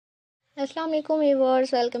Assalamu alaikum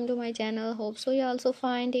viewers, welcome to my channel. Hope so you also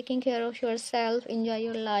fine, taking care of yourself, enjoy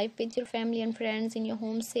your life with your family and friends in your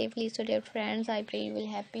home safely. So dear friends, I pray you will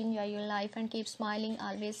happy, enjoy your life and keep smiling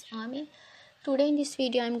always. Amin. Today in this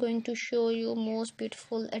video I am going to show you most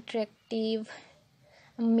beautiful, attractive,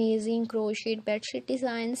 amazing crochet bedsheet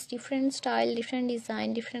designs, different style, different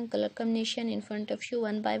design, different color combination in front of you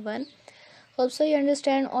one by one. Hope so you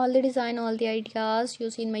understand all the design, all the ideas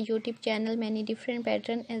you see in my YouTube channel. Many different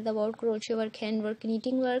pattern as about crochet work, handwork,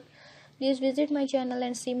 knitting work. Please visit my channel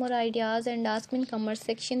and see more ideas and ask me in comment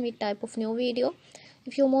section with type of new video.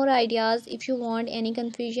 If you more ideas, if you want any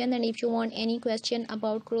confusion and if you want any question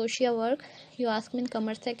about crochet work, you ask me in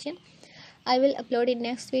comment section. I will upload it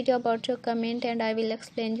next video about your comment and I will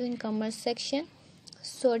explain you in comment section.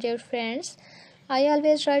 So dear friends, I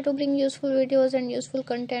always try to bring useful videos and useful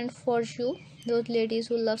content for you. Those ladies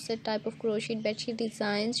who love that type of crochet bedsheet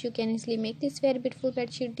designs, you can easily make these very beautiful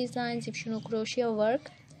bedsheet designs if you know crochet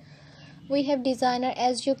work. We have designer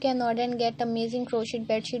as you can order and get amazing crochet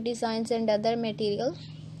bedsheet designs and other material.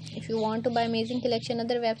 If you want to buy amazing collection,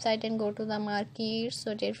 other website and go to the market.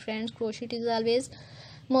 So dear friends, crochet is always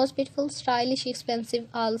most beautiful, stylish, expensive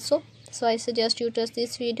also. So I suggest you trust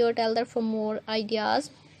this video, tell them for more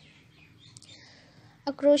ideas.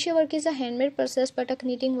 A crochet work is a handmade process, but a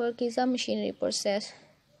knitting work is a machinery process.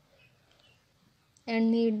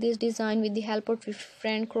 And need this design with the help of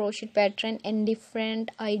different crochet pattern and different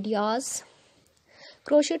ideas.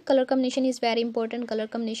 Crochet color combination is very important. Color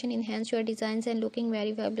combination enhance your designs and looking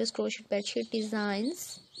very fabulous crochet bedsheet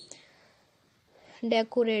designs.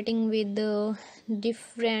 Decorating with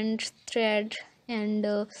different thread and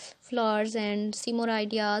flowers and see more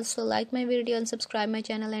ideas. So like my video and subscribe my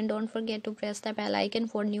channel and don't forget to press the bell icon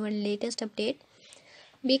for new and latest update.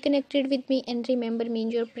 Be connected with me and remember me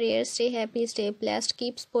in your prayers. Stay happy, stay blessed,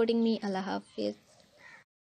 keep supporting me. Allah Hafiz.